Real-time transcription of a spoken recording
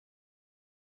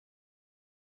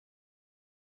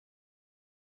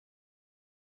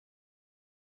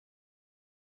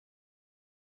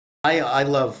I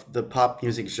love the pop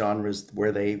music genres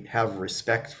where they have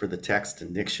respect for the text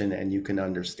and diction and you can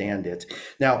understand it.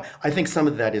 Now, I think some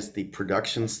of that is the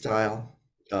production style.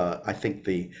 I think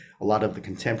a lot of the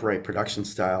contemporary production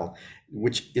style,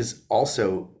 which is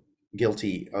also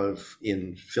guilty of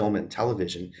in film and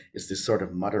television, is this sort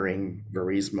of muttering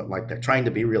verismo, like they're trying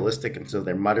to be realistic, and so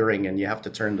they're muttering, and you have to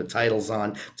turn the titles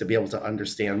on to be able to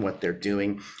understand what they're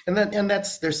doing. And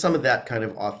there's some of that kind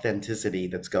of authenticity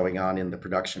that's going on in the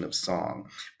production of song,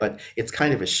 but it's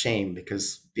kind of a shame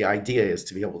because the idea is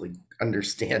to be able to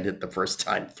understand it the first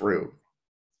time through.